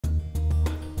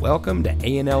Welcome to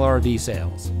A&L RV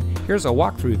Sales. Here's a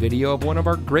walkthrough video of one of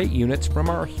our great units from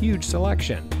our huge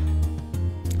selection.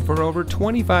 For over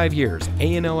 25 years,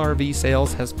 A&L RV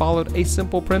Sales has followed a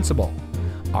simple principle: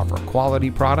 offer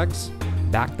quality products,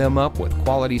 back them up with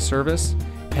quality service,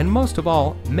 and most of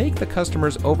all, make the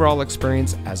customer's overall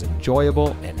experience as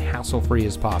enjoyable and hassle-free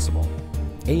as possible.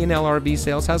 A&L RV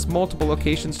Sales has multiple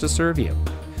locations to serve you.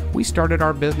 We started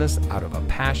our business out of a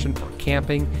passion for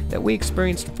camping that we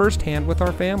experienced firsthand with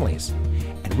our families,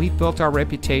 and we've built our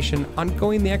reputation on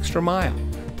going the extra mile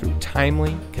through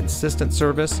timely, consistent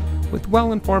service with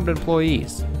well-informed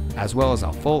employees, as well as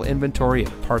a full inventory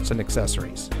of parts and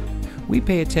accessories. We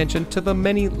pay attention to the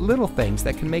many little things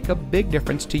that can make a big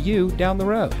difference to you down the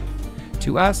road.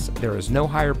 To us, there is no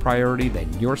higher priority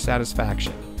than your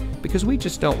satisfaction, because we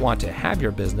just don't want to have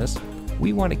your business,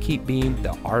 we want to keep being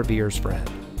the RVer's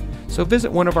friend. So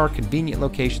visit one of our convenient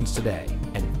locations today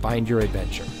and find your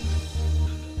adventure.